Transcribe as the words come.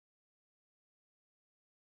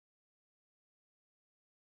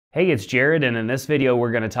Hey, it's Jared, and in this video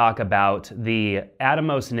we're going to talk about the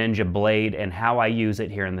Atomos Ninja Blade and how I use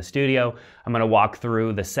it here in the studio. I'm going to walk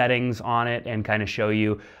through the settings on it and kind of show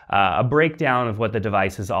you a breakdown of what the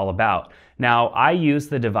device is all about. Now, I use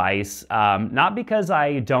the device not because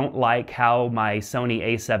I don't like how my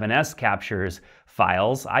Sony a7S captures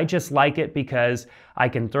files. I just like it because I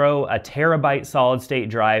can throw a terabyte solid-state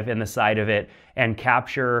drive in the side of it and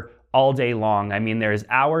capture all day long. I mean, there's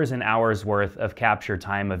hours and hours worth of capture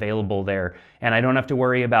time available there, and I don't have to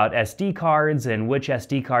worry about SD cards and which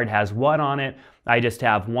SD card has what on it. I just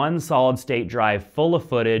have one solid state drive full of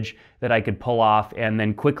footage that I could pull off and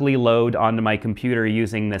then quickly load onto my computer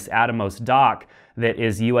using this Atomos dock that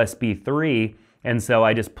is USB 3. And so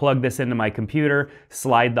I just plug this into my computer,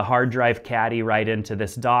 slide the hard drive caddy right into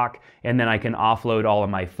this dock, and then I can offload all of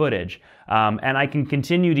my footage. And I can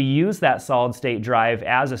continue to use that solid state drive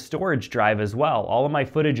as a storage drive as well. All of my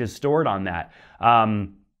footage is stored on that.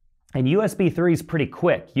 And USB 3 is pretty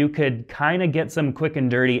quick. You could kind of get some quick and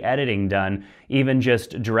dirty editing done, even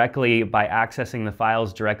just directly by accessing the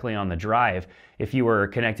files directly on the drive. If you were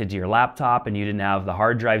connected to your laptop and you didn't have the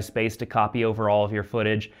hard drive space to copy over all of your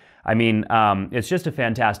footage, I mean, it's just a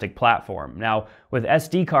fantastic platform. Now, with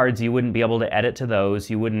SD cards, you wouldn't be able to edit to those.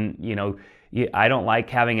 You wouldn't, I don't like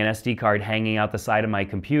having an SD card hanging out the side of my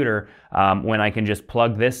computer when I can just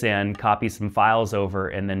plug this in, copy some files over,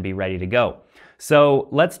 and then be ready to go. So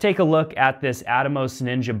let's take a look at this Atomos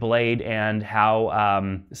Ninja Blade and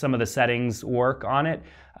how some of the settings work on it,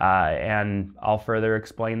 and I'll further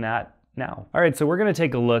explain that now. All right, so we're going to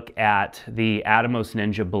take a look at the Atomos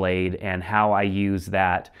Ninja Blade and how I use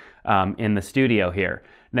that in the studio here.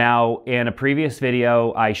 Now, in a previous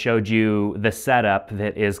video, I showed you the setup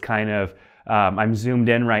that is kind of, I'm zoomed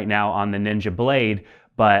in right now on the Ninja Blade,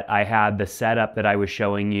 but I had the setup that I was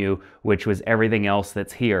showing you, which was everything else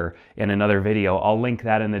that's here in another video. I'll link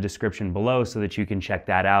that in the description below so that you can check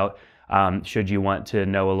that out should you want to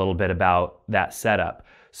know a little bit about that setup.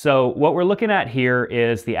 So what we're looking at here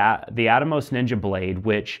is the Atomos Ninja Blade,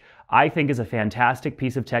 which I think is a fantastic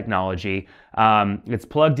piece of technology. It's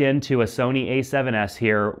plugged into a Sony a7S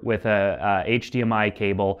here with a HDMI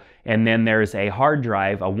cable, and then there's a hard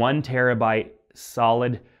drive, a 1 terabyte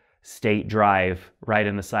solid state drive right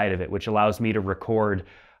in the side of it, which allows me to record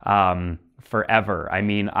forever. I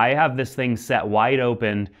mean, I have this thing set wide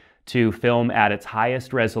open to film at its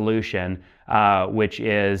highest resolution, which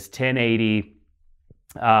is 1080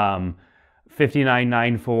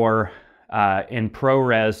 5994 in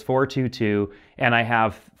ProRes 422, and I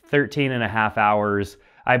have 13 and a half hours,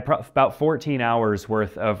 about 14 hours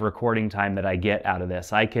worth of recording time that I get out of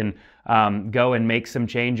this. I can go and make some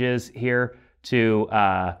changes here to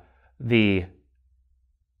the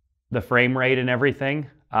frame rate and everything.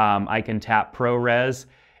 I can tap ProRes,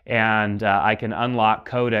 and I can unlock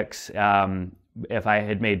codecs if I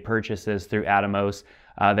had made purchases through Atomos.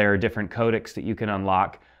 There are different codecs that you can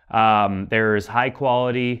unlock. There's high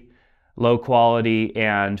quality, low quality,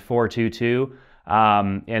 and 422.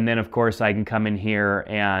 And then of course I can come in here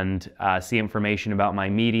and see information about my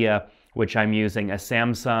media, which I'm using a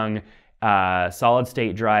Samsung solid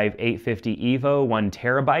state drive 850 EVO 1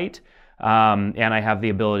 terabyte. And I have the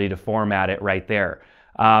ability to format it right there.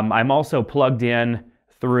 I'm also plugged in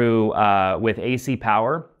through with AC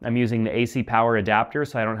power. I'm using the AC power adapter,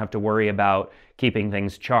 so I don't have to worry about keeping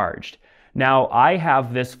things charged. Now, I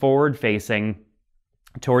have this forward facing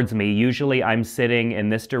towards me. Usually I'm sitting in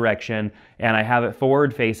this direction, and I have it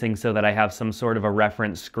forward facing so that I have some sort of a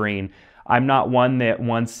reference screen. I'm not one that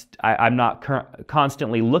I'm not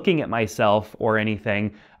constantly looking at myself or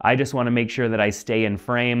anything. I just want to make sure that I stay in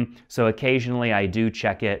frame, so occasionally I do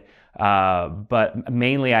check it. But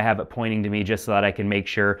mainly I have it pointing to me just so that I can make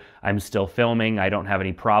sure I'm still filming. I don't have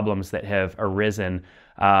any problems that have arisen,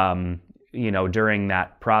 during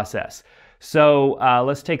that process. So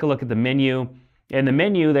let's take a look at the menu. In the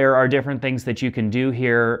menu, there are different things that you can do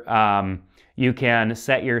here. You can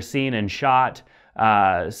set your scene and shot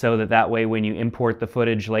so that way when you import the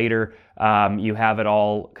footage later, you have it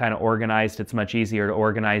all kind of organized. It's much easier to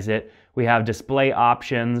organize it. We have display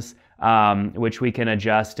options, which we can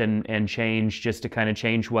adjust and change just to kind of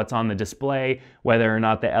change what's on the display, whether or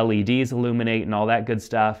not the LEDs illuminate and all that good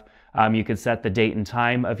stuff. You could set the date and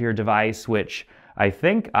time of your device, which I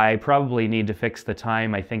think I probably need to fix the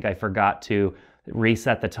time. I think I forgot to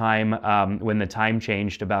reset the time when the time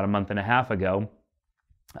changed about a month and a half ago.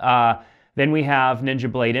 Then we have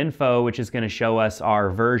Ninja Blade Info, which is going to show us our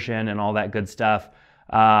version and all that good stuff.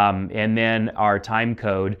 And then our time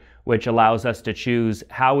code, which allows us to choose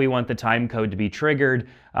how we want the time code to be triggered.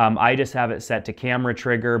 I just have it set to camera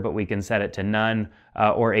trigger, but we can set it to none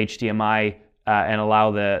or HDMI and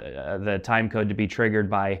allow the time code to be triggered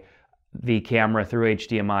by the camera through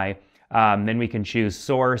HDMI. Then we can choose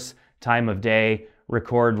source, time of day,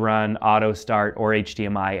 record run, auto start, or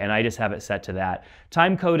HDMI, and I just have it set to that.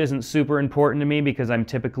 Time code isn't super important to me because I'm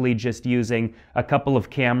typically just using a couple of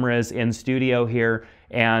cameras in studio here,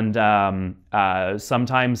 and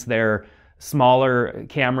sometimes they're smaller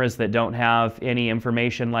cameras that don't have any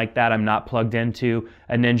information like that. I'm not plugged into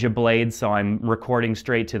a Ninja Blade, so I'm recording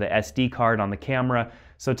straight to the SD card on the camera.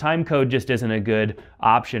 So time code just isn't a good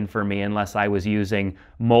option for me unless I was using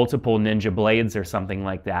multiple Ninja Blades or something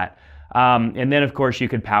like that. And then of course you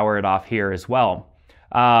could power it off here as well.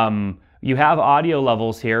 You have audio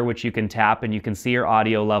levels here, which you can tap and you can see your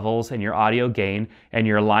audio levels and your audio gain and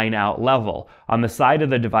your line out level. On the side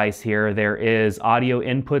of the device here, there is audio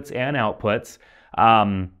inputs and outputs.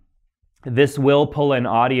 This will pull in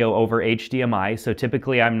audio over HDMI, so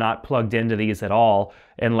typically I'm not plugged into these at all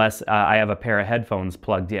unless I have a pair of headphones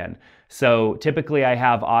plugged in. So typically I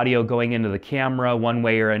have audio going into the camera one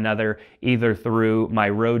way or another, either through my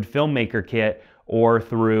Rode Filmmaker kit or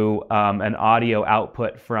through an audio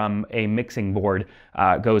output from a mixing board.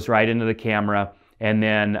 Goes right into the camera, and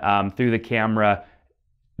then through the camera,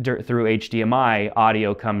 through HDMI,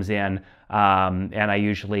 audio comes in, and I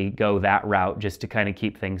usually go that route just to kind of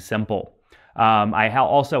keep things simple. I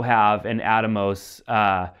also have an Atomos,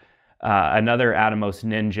 another Atomos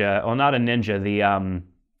Ninja, well, not a Ninja,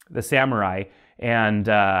 the Samurai, and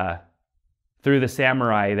through the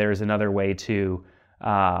Samurai there's another way to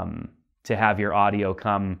have your audio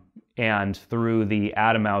come, and through the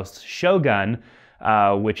Atomos Shogun,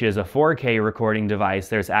 which is a 4K recording device,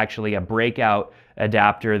 there's actually a breakout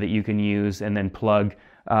adapter that you can use and then plug,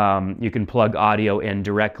 you can plug audio in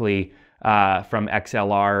directly from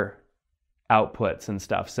XLR outputs and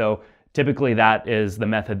stuff. So typically that is the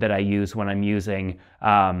method that I use when I'm using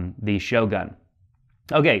the Shogun.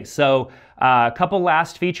 Okay, so a couple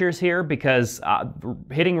last features here, because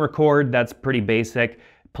hitting record, that's pretty basic.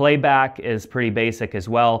 Playback is pretty basic as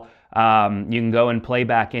well. You can go and play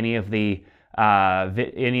back any of the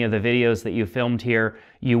videos that you filmed here.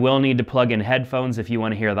 You will need to plug in headphones if you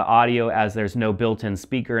want to hear the audio, as there's no built-in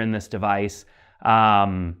speaker in this device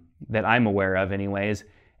that I'm aware of anyways.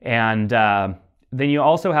 And then you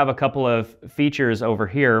also have a couple of features over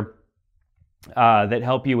here that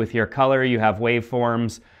help you with your color. You have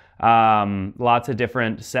waveforms, lots of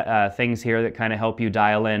different things here that kind of help you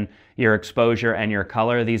dial in your exposure and your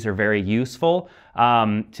color. These are very useful.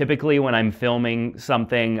 Typically when I'm filming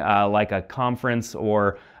something like a conference,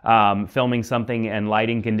 or filming something in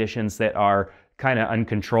lighting conditions that are kind of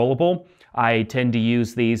uncontrollable, I tend to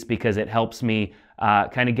use these because it helps me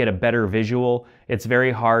kind of get a better visual. It's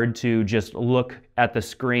very hard to just look at the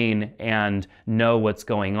screen and know what's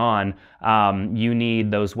going on. You need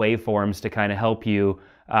those waveforms to kind of help you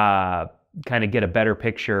kind of get a better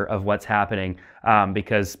picture of what's happening,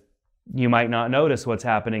 because you might not notice what's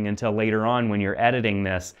happening until later on when you're editing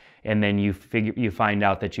this, and then you find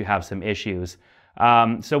out that you have some issues.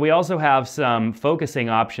 So we also have some focusing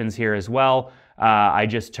options here as well. I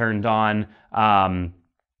just turned on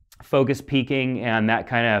focus peaking, and that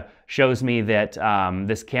kind of shows me that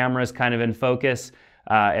this camera is kind of in focus.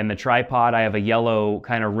 And the tripod, I have a yellow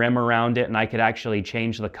kind of rim around it, and I could actually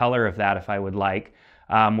change the color of that if I would like.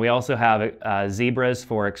 We also have zebras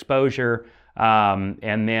for exposure,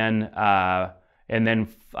 and then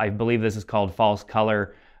I believe this is called false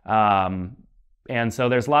color. And so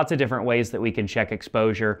there's lots of different ways that we can check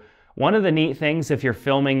exposure. One of the neat things if you're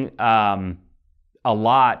filming a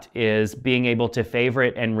lot is being able to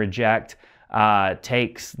favorite and reject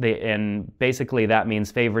takes, and basically that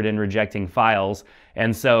means favorite and rejecting files.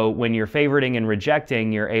 And so when you're favoriting and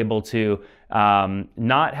rejecting, you're able to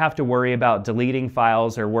not have to worry about deleting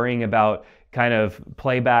files or worrying about kind of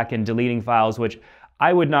playback and deleting files, which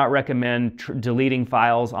I would not recommend deleting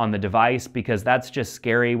files on the device, because that's just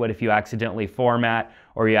scary. What if you accidentally format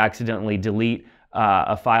or you accidentally delete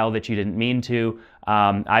a file that you didn't mean to?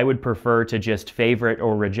 I would prefer to just favorite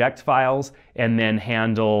or reject files and then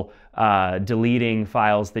handle deleting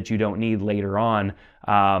files that you don't need later on.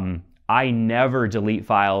 I never delete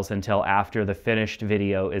files until after the finished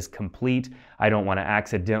video is complete. I don't want to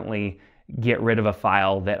accidentally get rid of a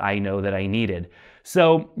file that I know that I needed.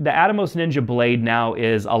 So the Atomos Ninja Blade now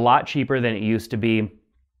is a lot cheaper than it used to be.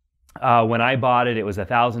 When I bought it, it was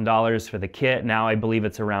 $1,000 for the kit. Now I believe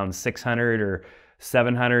it's around $600 or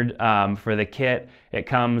 $700 for the kit. It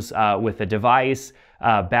comes with a device,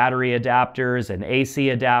 battery adapters, an AC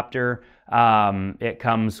adapter, It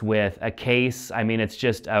comes with a case. I mean, it's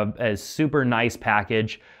just a super nice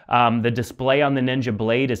package. The display on the Ninja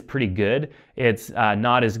Blade is pretty good. It's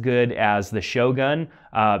not as good as the Shogun,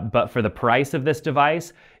 but for the price of this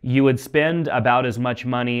device, you would spend about as much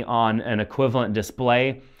money on an equivalent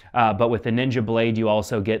display. But with the Ninja Blade, you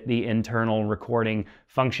also get the internal recording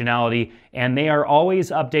functionality, and they are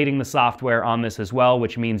always updating the software on this as well,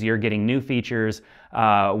 which means you're getting new features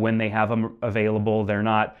when they have them available. They're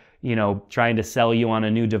not, you know, trying to sell you on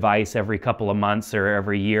a new device every couple of months or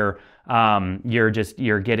every year.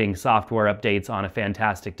 You're getting software updates on a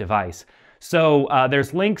fantastic device. So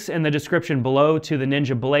there's links in the description below to the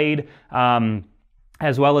Ninja Blade,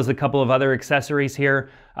 as well as a couple of other accessories here.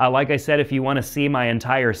 Like I said, if you want to see my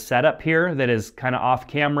entire setup here that is kind of off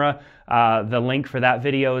camera, the link for that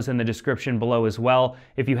video is in the description below as well.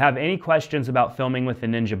 If you have any questions about filming with the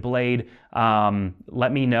Ninja Blade,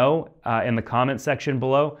 let me know in the comment section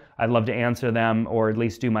below. I'd love to answer them, or at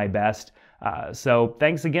least do my best. So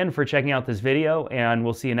thanks again for checking out this video, and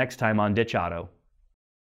we'll see you next time on Ditch Auto.